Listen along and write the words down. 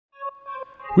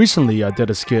Recently, I did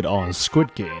a skit on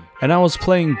Squid Game, and I was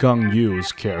playing Gong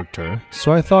Yoo's character,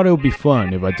 so I thought it would be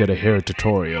fun if I did a hair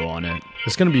tutorial on it.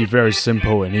 It's gonna be very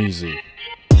simple and easy.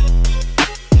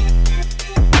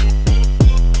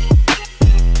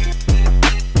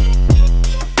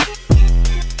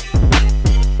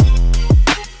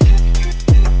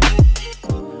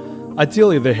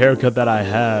 Ideally, the haircut that I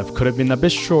have could have been a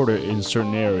bit shorter in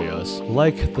certain areas,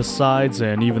 like the sides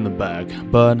and even the back,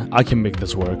 but I can make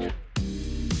this work.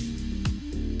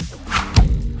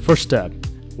 First step,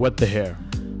 wet the hair.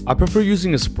 I prefer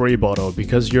using a spray bottle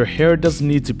because your hair doesn't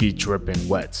need to be dripping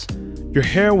wet. Your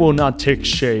hair will not take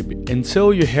shape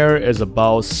until your hair is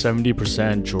about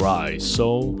 70% dry,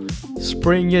 so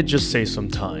spraying it just saves some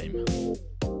time.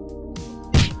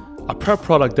 A prep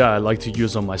product that I like to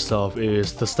use on myself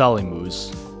is the styling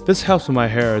mousse. This helps my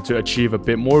hair to achieve a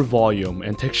bit more volume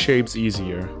and take shapes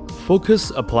easier.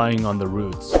 Focus applying on the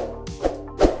roots.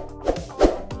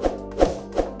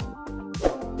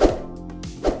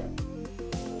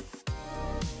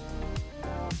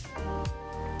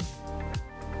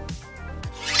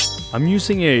 I'm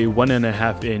using a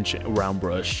 1.5 inch round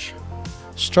brush.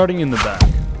 Starting in the back,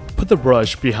 put the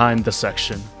brush behind the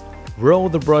section. Roll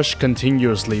the brush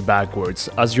continuously backwards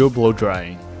as you're blow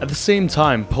drying, at the same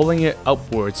time pulling it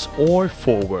upwards or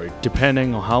forward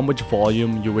depending on how much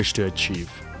volume you wish to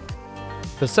achieve.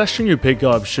 The section you pick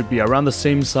up should be around the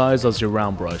same size as your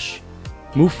round brush.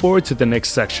 Move forward to the next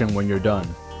section when you're done.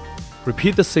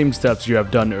 Repeat the same steps you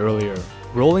have done earlier,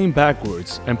 rolling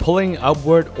backwards and pulling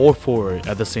upward or forward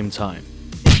at the same time.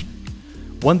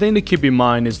 One thing to keep in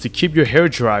mind is to keep your hair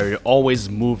dryer always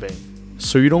moving,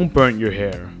 so you don't burn your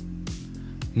hair.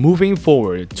 Moving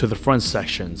forward to the front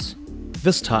sections.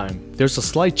 This time, there's a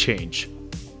slight change.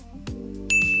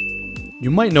 You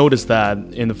might notice that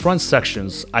in the front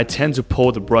sections, I tend to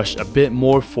pull the brush a bit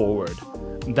more forward.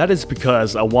 That is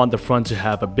because I want the front to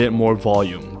have a bit more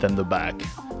volume than the back.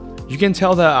 You can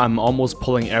tell that I'm almost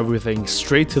pulling everything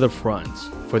straight to the front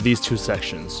for these two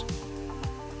sections.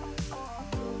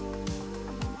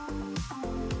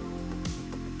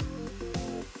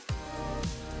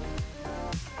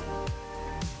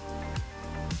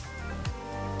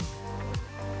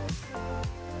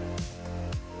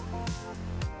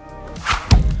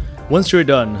 Once you're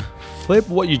done, flip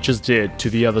what you just did to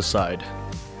the other side.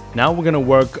 Now we're gonna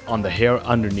work on the hair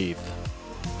underneath.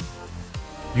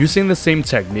 Using the same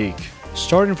technique,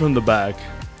 starting from the back,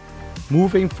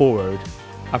 moving forward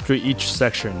after each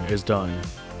section is done.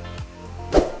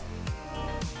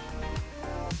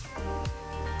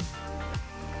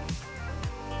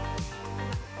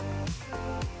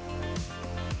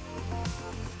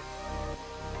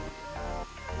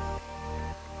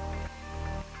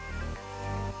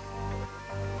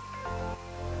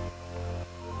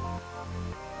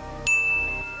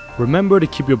 Remember to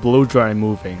keep your blow dryer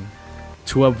moving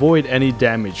to avoid any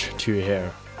damage to your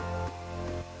hair.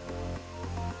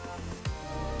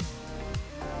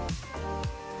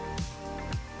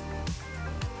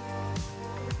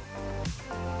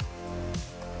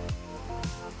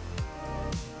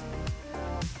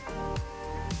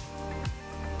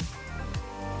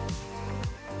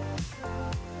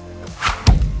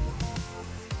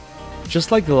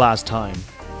 Just like the last time,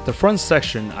 the front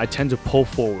section I tend to pull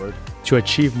forward to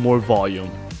achieve more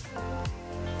volume.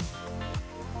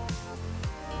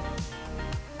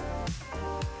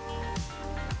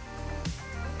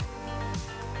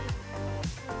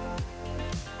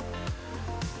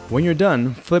 When you're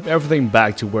done, flip everything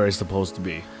back to where it's supposed to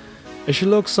be. It should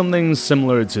look something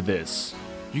similar to this.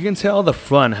 You can tell the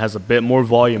front has a bit more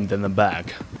volume than the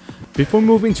back. Before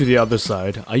moving to the other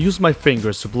side, I use my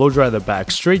fingers to blow dry the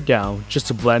back straight down just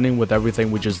to blend in with everything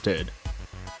we just did.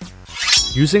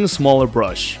 Using a smaller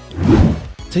brush,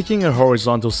 taking a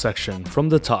horizontal section from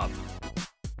the top.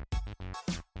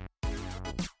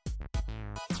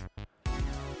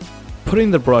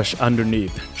 Putting the brush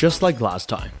underneath just like last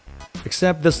time,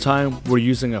 except this time we're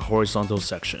using a horizontal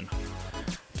section.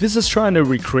 This is trying to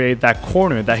recreate that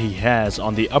corner that he has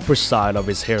on the upper side of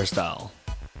his hairstyle.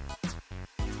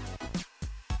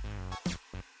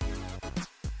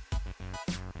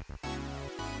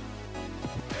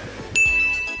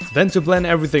 Then to blend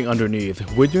everything underneath,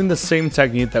 we're doing the same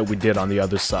technique that we did on the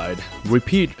other side.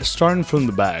 Repeat starting from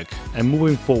the back and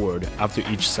moving forward after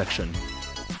each section.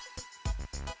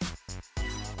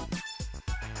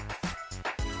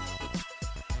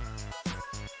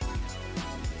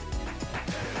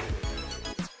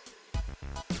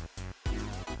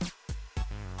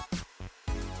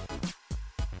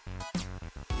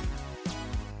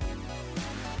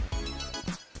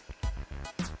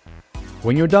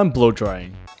 When you're done blow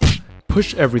drying,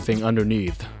 push everything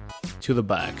underneath. to the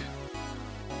back.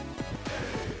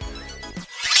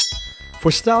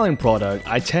 For styling product,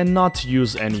 I tend not to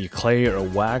use any clay or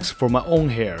wax for my own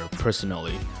hair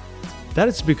personally. That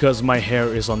is because my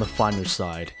hair is on the finer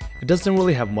side. It doesn't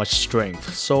really have much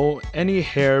strength, so any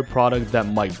hair product that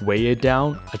might weigh it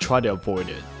down, I try to avoid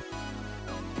it.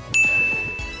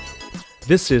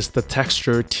 This is the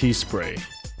Texture Tease Spray.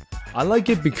 I like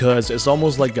it because it's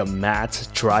almost like a matte,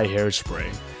 dry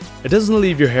hairspray. It doesn't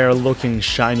leave your hair looking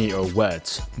shiny or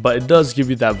wet, but it does give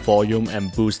you that volume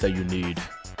and boost that you need.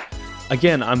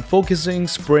 Again, I'm focusing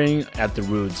spraying at the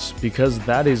roots because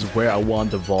that is where I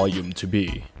want the volume to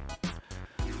be.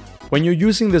 When you're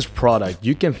using this product,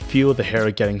 you can feel the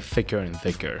hair getting thicker and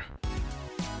thicker.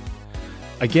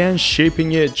 Again,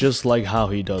 shaping it just like how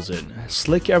he does it.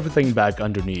 Slick everything back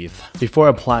underneath before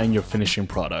applying your finishing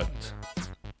product.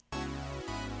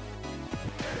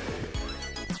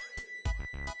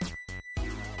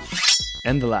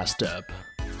 And the last step,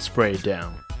 spray it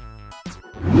down.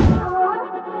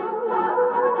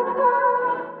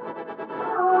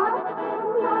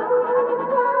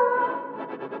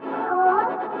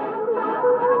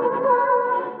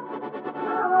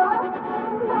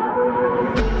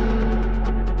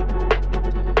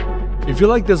 If you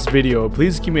like this video,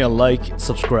 please give me a like,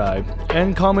 subscribe,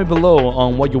 and comment below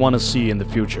on what you want to see in the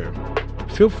future.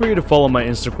 Feel free to follow my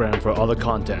Instagram for other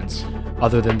contents.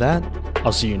 Other than that,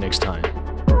 I'll see you next time.